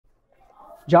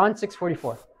John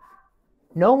 6:44.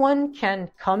 No one can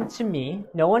come to me,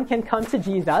 no one can come to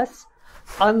Jesus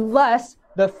unless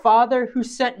the Father who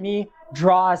sent me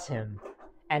draws him,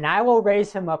 and I will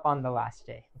raise him up on the last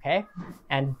day. Okay?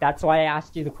 And that's why I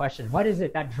asked you the question, what is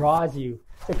it that draws you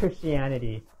to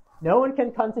Christianity? No one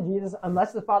can come to Jesus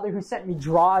unless the Father who sent me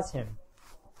draws him.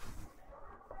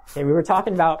 Okay, we were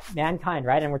talking about mankind,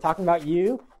 right? And we're talking about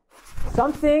you.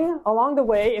 Something along the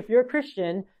way, if you're a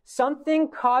Christian, something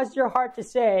caused your heart to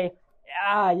say,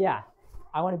 yeah,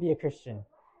 I want to be a Christian.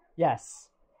 Yes,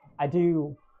 I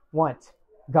do want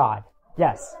God.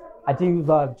 Yes, I do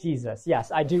love Jesus.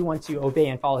 Yes, I do want to obey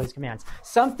and follow his commands.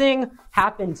 Something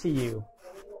happened to you,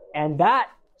 and that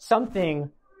something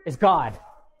is God.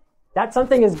 That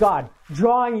something is God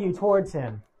drawing you towards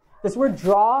him. This word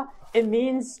draw, it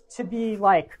means to be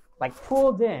like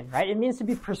pulled in, right? It means to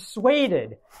be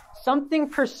persuaded. Something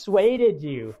persuaded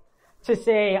you to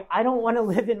say, I don't want to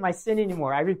live in my sin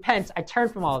anymore. I repent. I turn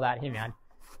from all that. Hey, man.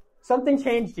 Something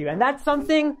changed you. And that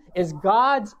something is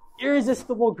God's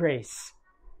irresistible grace.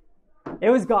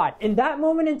 It was God. In that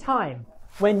moment in time,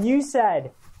 when you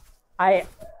said, I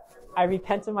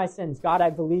repent of my sins. God,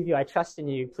 I believe you. I trust in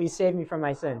you. Please save me from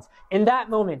my sins. In that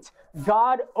moment,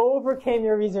 God overcame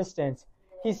your resistance.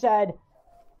 He said,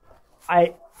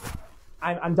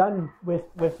 I'm done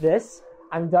with this.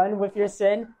 I'm done with your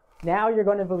sin. Now you're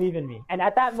going to believe in me. And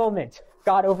at that moment,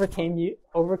 God overcame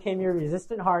your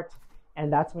resistant heart,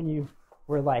 and that's when you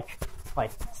were like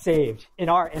saved in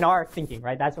our thinking,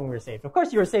 right? That's when we were saved. Of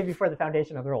course, you were saved before the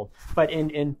foundation of the world, but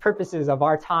in purposes of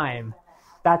our time,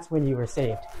 that's when you were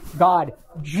saved. God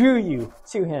drew you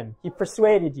to him. He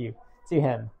persuaded you to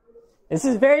him. This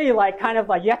is very you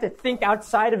have to think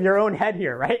outside of your own head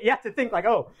here, right? You have to think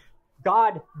oh,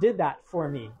 God did that for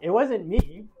me. It wasn't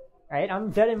me, right?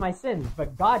 I'm dead in my sins,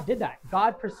 but God did that.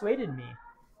 God persuaded me.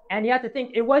 And you have to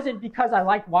think, it wasn't because I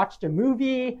watched a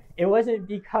movie. It wasn't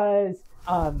because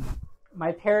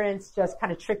my parents just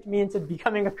kind of tricked me into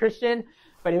becoming a Christian,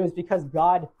 but it was because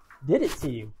God did it to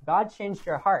you. God changed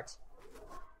your heart.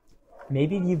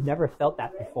 Maybe you've never felt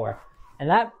that before. And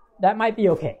that might be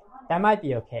okay. That might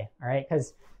be okay, all right?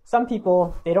 Because some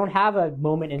people, they don't have a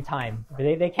moment in time.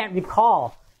 They can't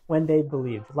recall when they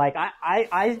believed.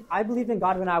 I believed in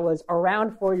God when I was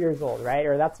around 4 years old, right?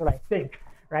 Or that's what I think,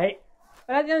 right?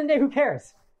 But at the end of the day, who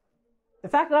cares? The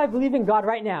fact that I believe in God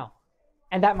right now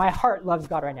and that my heart loves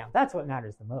God right now, that's what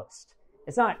matters the most.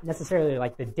 It's not necessarily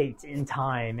the date in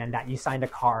time and that you signed a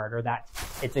card or that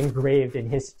it's engraved in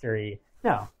history.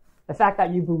 No. The fact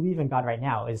that you believe in God right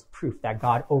now is proof that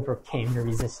God overcame your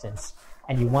resistance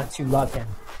and you want to love him.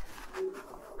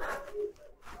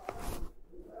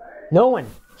 No one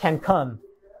can come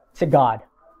to God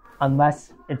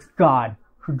unless it's God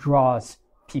who draws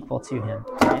people to him.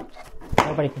 Right?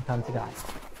 Nobody can come to God.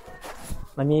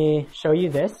 Let me show you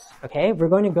this. Okay, we're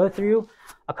going to go through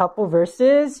a couple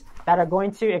verses that are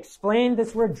going to explain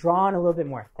this word drawn a little bit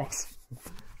more. Thanks.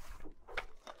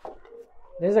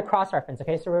 This is a cross-reference,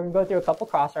 okay? So we're going to go through a couple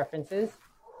cross-references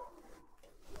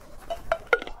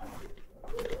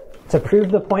to prove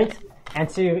the point and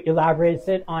to elaborate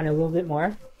it on a little bit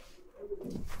more.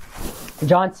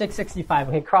 John 6:65,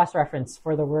 okay, cross-reference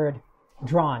for the word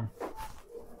drawn.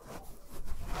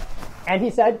 And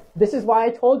he said, this is why I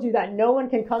told you that no one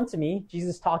can come to me,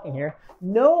 Jesus talking here,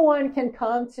 no one can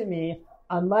come to me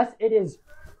unless it is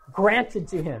granted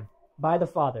to him by the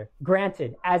Father.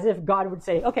 Granted, as if God would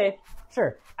say, okay,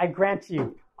 sure, I grant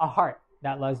you a heart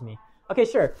that loves me. Okay,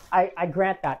 sure, I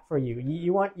grant that for you.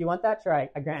 You want that? Sure, I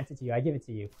grant it to you. I give it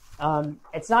to you.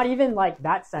 It's not even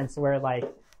that sense where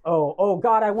oh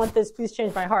God, I want this. Please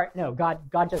change my heart. No,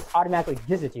 God just automatically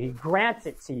gives it to you. He grants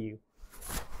it to you.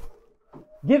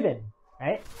 Given,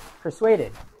 right?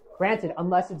 Persuaded. Granted,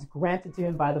 unless it's granted to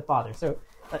him by the Father. So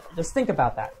just think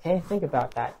about that. Okay, think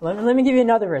about that. Let me give you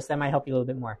another verse that might help you a little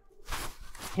bit more.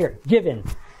 Here, given.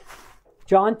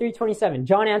 John 3:27.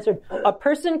 John answered, a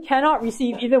person cannot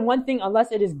receive even one thing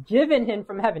unless it is given him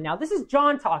from heaven. Now, this is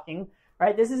John talking,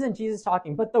 right? This isn't Jesus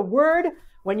talking. But the word,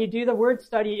 when you do the word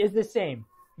study, is the same.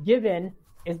 Given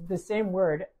is the same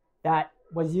word that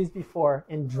was used before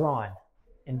in drawn.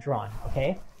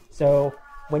 Okay? So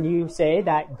when you say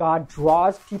that God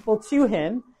draws people to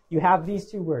him, you have these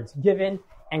two words, given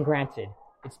and granted.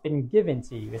 It's been given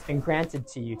to you. It's been granted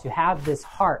to you to have this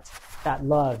heart that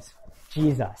loves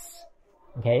Jesus.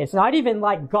 Okay? It's not even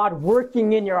like God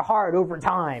working in your heart over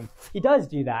time. He does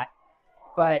do that.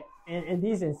 But in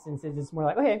these instances, it's more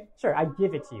like, okay, sure, I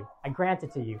give it to you. I grant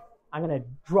it to you. I'm going to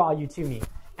draw you to me.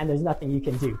 And there's nothing you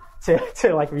can do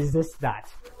to resist that.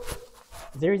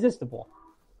 It's irresistible.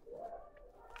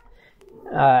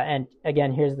 And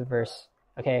again, here's the verse.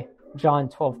 Okay? John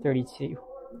 12:32.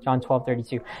 John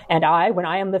 12:32. And I, when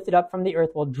I am lifted up from the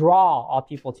earth, will draw all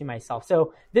people to myself.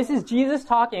 So this is Jesus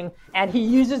talking, and he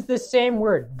uses the same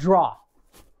word, draw.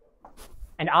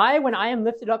 And I, when I am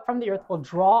lifted up from the earth, will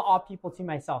draw all people to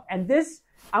myself. And this,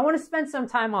 I want to spend some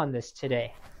time on this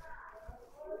today.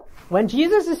 When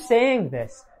Jesus is saying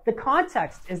this, the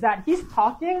context is that he's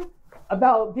talking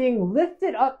about being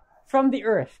lifted up from the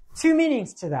earth. Two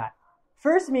meanings to that.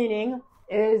 First meaning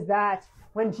is that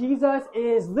when Jesus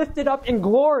is lifted up in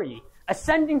glory,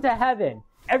 ascending to heaven,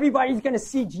 everybody's going to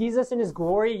see Jesus in his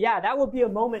glory. Yeah, that will be a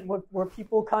moment where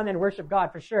people come and worship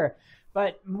God for sure.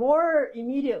 But more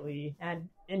immediately, and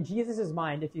in Jesus'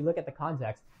 mind, if you look at the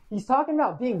context, he's talking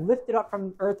about being lifted up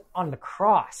from earth on the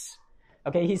cross.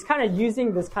 Okay, he's kind of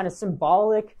using this kind of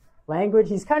symbolic language.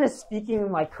 He's kind of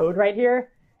speaking like code right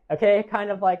here. Okay, kind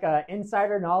of like a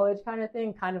insider knowledge kind of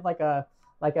thing, kind of like a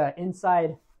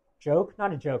inside joke,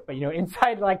 not a joke, but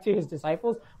inside like to his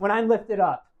disciples. When I'm lifted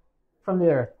up from the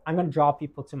earth, I'm going to draw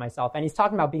people to myself. And he's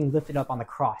talking about being lifted up on the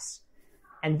cross.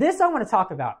 And this I want to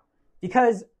talk about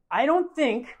because I don't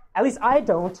think, at least I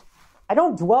don't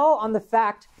dwell on the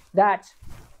fact that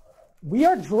we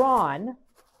are drawn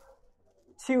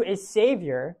to a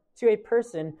savior, to a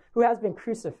person who has been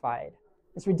crucified.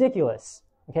 It's ridiculous.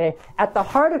 Okay? At the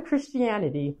heart of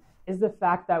Christianity is the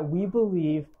fact that we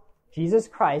believe Jesus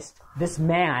Christ, this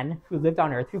man who lived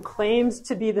on earth, who claims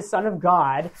to be the Son of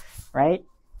God, right?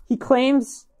 He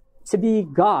claims to be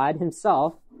God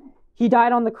himself. He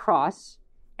died on the cross,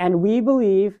 and we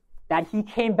believe that he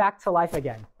came back to life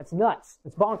again. That's nuts.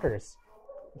 It's bonkers.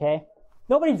 Okay?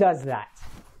 Nobody does that.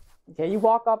 Okay? You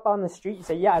walk up on the street, you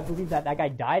say, yeah, I believe that guy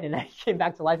died and he came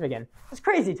back to life again. It's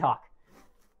crazy talk.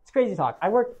 It's crazy talk. I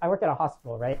work at a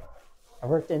hospital, right? I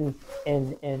worked in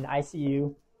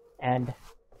ICU, and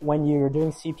when you're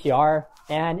doing CPR,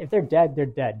 and if they're dead, they're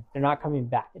dead. They're not coming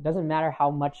back. It doesn't matter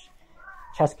how much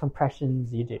chest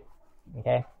compressions you do,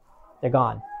 okay? They're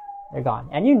gone. They're gone.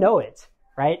 And you know it,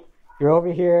 right? You're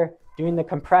over here doing the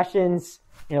compressions.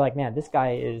 And you're like, man, this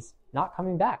guy is not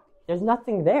coming back. There's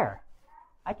nothing there.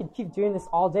 I could keep doing this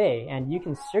all day. And you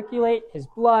can circulate his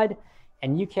blood,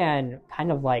 and you can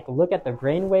kind of like look at the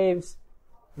brain waves.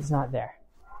 He's not there.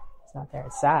 It's not there.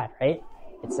 It's sad, right?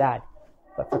 It's sad.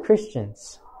 But for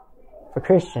Christians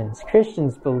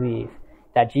believe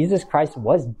that Jesus Christ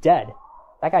was dead.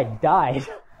 That guy died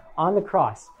on the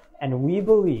cross. And we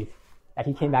believe that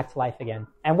he came back to life again.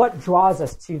 And what draws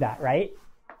us to that, right?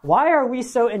 Why are we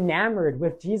so enamored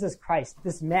with Jesus Christ,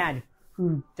 this man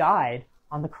who died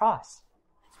on the cross?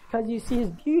 It's because you see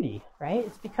his beauty, right?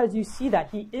 It's because you see that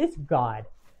he is God.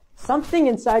 Something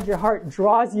inside your heart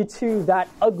draws you to that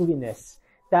ugliness,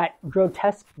 that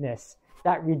grotesqueness,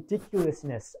 that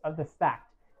ridiculousness of the fact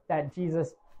that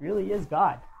Jesus really is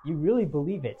God. You really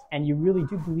believe it, and you really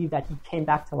do believe that he came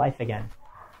back to life again.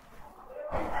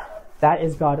 That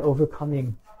is God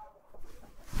overcoming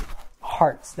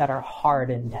hearts that are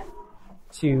hardened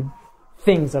to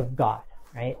things of God,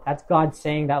 right? That's God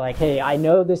saying that, like, hey, I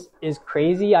know this is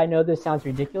crazy. I know this sounds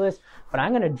ridiculous, but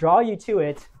I'm going to draw you to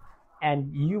it,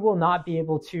 and you will not be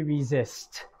able to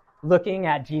resist looking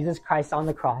at Jesus Christ on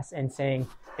the cross and saying,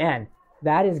 man,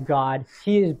 that is God.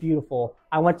 He is beautiful.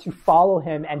 I want to follow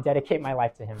him and dedicate my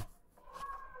life to him.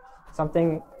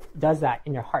 Something does that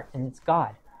in your heart, and it's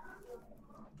God.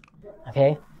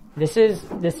 Okay? This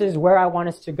is where I want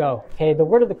us to go. Okay, the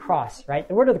word of the cross, right?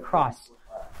 The word of the cross.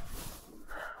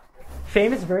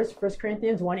 Famous verse, 1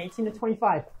 Corinthians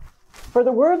 1:18-25. For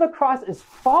the word of the cross is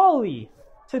folly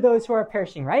to those who are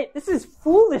perishing, right? This is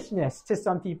foolishness to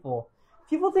some people.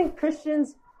 People think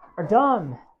Christians are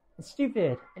dumb and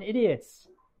stupid and idiots.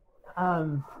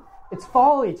 It's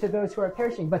folly to those who are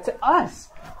perishing. But to us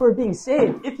who are being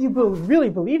saved, if you really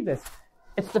believe this,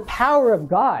 it's the power of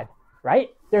God,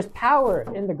 right? There's power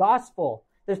in the gospel.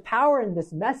 There's power in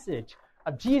this message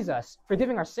of Jesus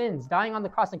forgiving our sins, dying on the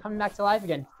cross, and coming back to life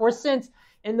again. For since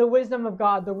in the wisdom of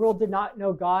God, the world did not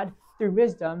know God through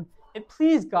wisdom, it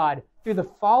pleased God through the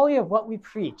folly of what we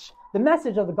preach, the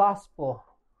message of the gospel,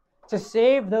 to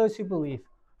save those who believe.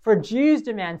 For Jews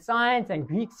demand signs and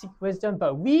Greeks seek wisdom,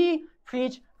 but we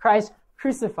preach Christ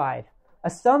crucified, a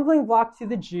stumbling block to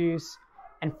the Jews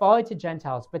and folly to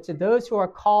Gentiles, but to those who are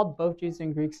called, both Jews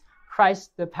and Greeks,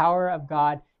 Christ, the power of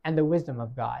God and the wisdom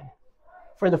of God.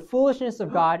 For the foolishness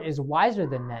of God is wiser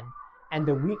than men, and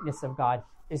the weakness of God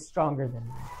is stronger than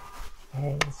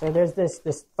men. Okay, so there's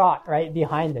this thought right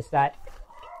behind this that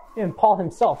even Paul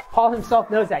himself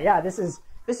knows that, yeah, this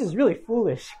is really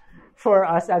foolish for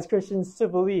us as Christians to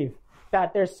believe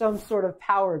that there's some sort of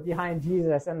power behind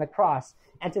Jesus and the cross,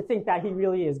 and to think that he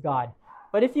really is God.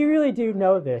 But if you really do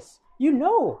know this, you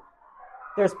know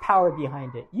there's power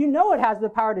behind it. You know it has the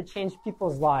power to change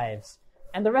people's lives.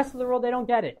 And the rest of the world, they don't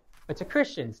get it. But to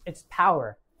Christians, it's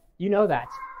power. You know that.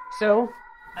 So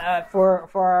for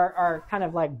our kind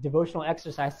of like devotional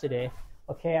exercise today,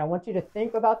 okay, I want you to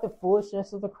think about the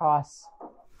foolishness of the cross.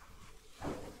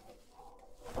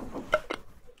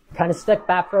 Kind of step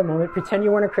back for a moment. Pretend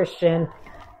you weren't a Christian.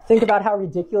 Think about how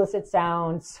ridiculous it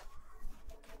sounds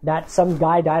that some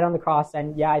guy died on the cross,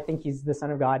 and yeah, I think he's the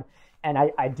Son of God, and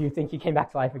I do think he came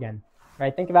back to life again,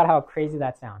 right? Think about how crazy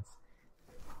that sounds.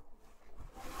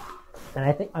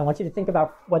 And I want you to think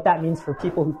about what that means for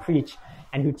people who preach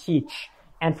and who teach,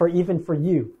 and for even for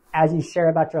you, as you share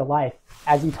about your life,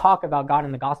 as you talk about God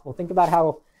and the gospel. Think about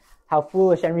how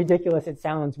foolish and ridiculous it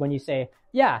sounds when you say,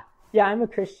 yeah, I'm a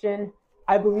Christian.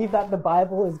 I believe that the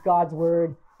Bible is God's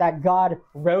word, that God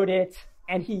wrote it,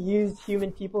 and he used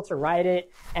human people to write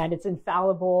it, and it's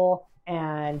infallible,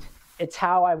 and it's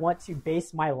how I want to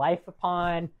base my life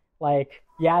upon. Like,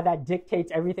 yeah, that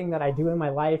dictates everything that I do in my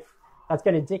life. That's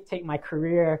going to dictate my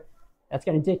career. That's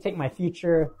going to dictate my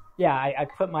future. Yeah, I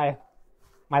put my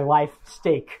life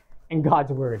stake in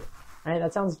God's word. Right?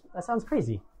 That sounds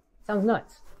crazy. Sounds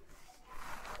nuts.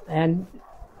 And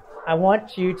I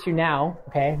want you to now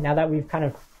that we've kind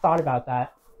of thought about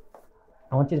that,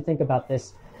 I want you to think about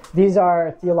this. These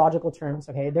are theological terms,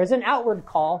 okay? There's an outward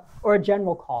call or a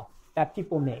general call that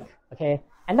people make, okay?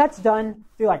 And that's done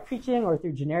through like preaching or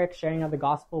through generic sharing of the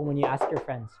gospel when you ask your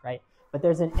friends, right? But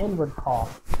there's an inward call.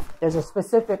 There's a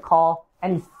specific call,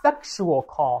 an effectual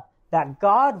call that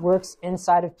God works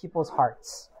inside of people's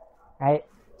hearts, right?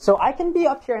 So I can be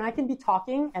up here and I can be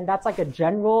talking, and that's like a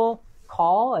general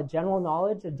call, a general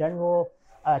knowledge, a general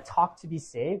talk to be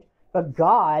saved. But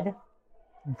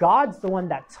God's the one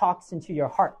that talks into your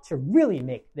heart to really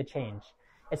make the change.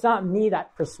 It's not me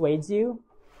that persuades you,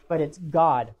 but it's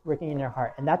God working in your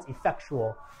heart. And that's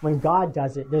effectual. When God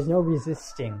does it, there's no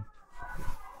resisting.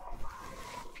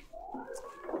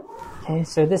 Okay,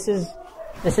 so this is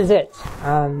it.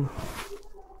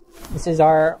 This is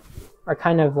our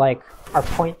kind of like our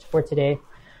point for today.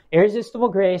 Irresistible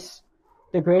grace.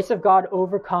 The grace of God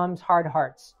overcomes hard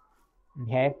hearts.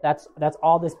 Okay, that's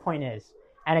all this point is.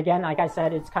 And again, like I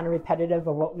said, it's kind of repetitive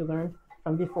of what we learned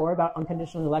from before about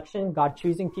unconditional election, God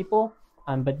choosing people.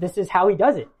 But this is how he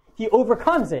does it. He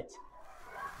overcomes it.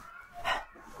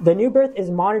 The new birth is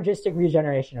monergistic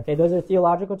regeneration. Okay, those are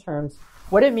theological terms.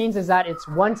 What it means is that it's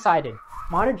one-sided.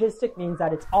 Monergistic means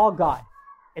that it's all God.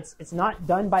 It's not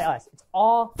done by us. It's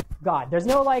all God. There's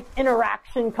no like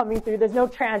interaction coming through. There's no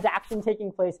transaction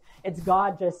taking place. It's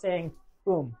God just saying,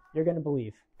 boom, you're going to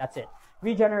believe. That's it.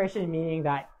 Regeneration meaning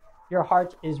that your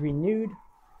heart is renewed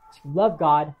to love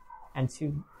God and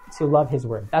to love his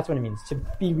word. That's what it means, to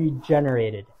be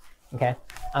regenerated. Okay?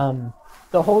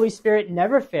 The Holy Spirit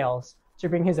never fails to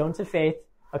bring his own to faith.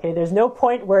 Okay, there's no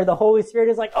point where the Holy Spirit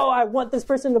is like, oh, I want this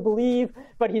person to believe,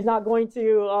 but he's not going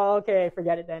to. Oh, okay,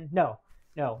 forget it then. No.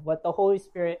 What the Holy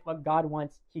Spirit, what God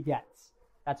wants, he gets.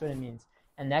 That's what it means.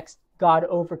 And next, God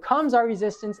overcomes our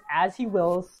resistance as he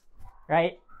wills,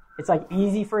 right? It's like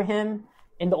easy for him.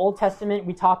 In the Old Testament,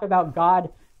 we talk about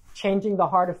God changing the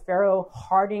heart of Pharaoh,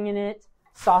 hardening it,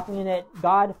 softening it.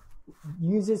 God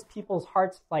uses people's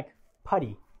hearts like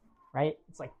putty, right?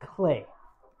 It's like clay.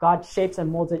 God shapes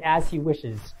and molds it as he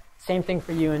wishes. Same thing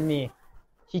for you and me.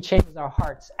 He changes our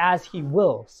hearts as he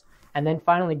wills. And then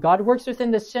finally, God works within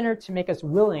the sinner to make us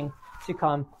willing to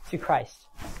come to Christ.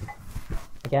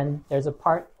 Again, there's a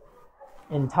point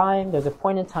in time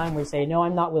where you say, no,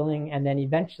 I'm not willing. And then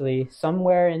eventually,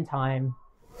 somewhere in time,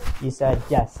 you said,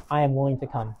 yes, I am willing to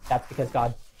come. That's because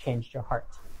God changed your heart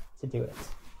to do it.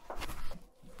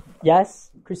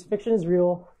 Yes, crucifixion is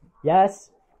real.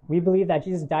 Yes, we believe that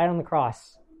Jesus died on the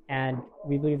cross. And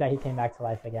we believe that he came back to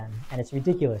life again. And it's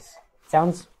ridiculous. It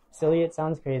sounds silly. It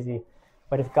sounds crazy.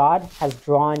 But if God has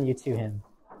drawn you to him,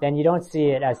 then you don't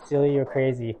see it as silly or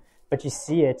crazy, but you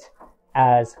see it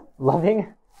as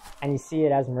loving and you see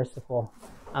it as merciful.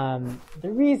 The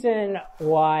reason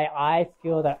why I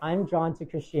feel that I'm drawn to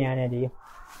Christianity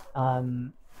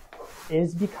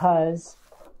is because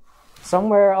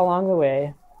somewhere along the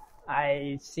way,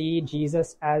 I see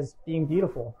Jesus as being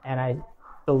beautiful, and I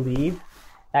believe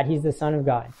that he's the Son of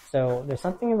God. So there's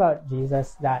something about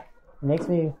Jesus that makes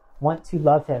me want to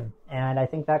love him. And I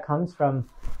think that comes from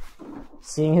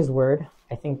seeing his word.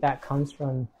 I think that comes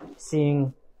from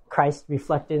seeing Christ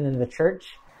reflected in the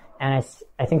church. And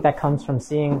I think that comes from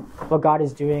seeing what God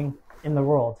is doing in the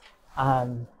world.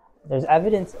 There's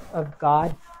evidence of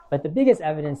God, but the biggest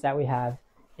evidence that we have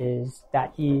is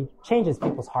that he changes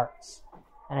people's hearts.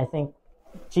 And I think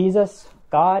Jesus,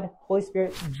 God, Holy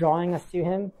Spirit, drawing us to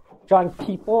him, drawing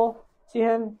people to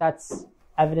him, that's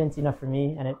evident enough for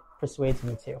me, and it persuades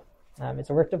me too. It's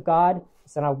a work of God.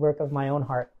 It's not a work of my own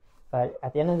heart. But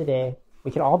at the end of the day,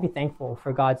 we can all be thankful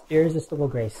for God's irresistible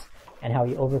grace and how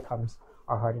he overcomes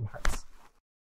our hardened hearts.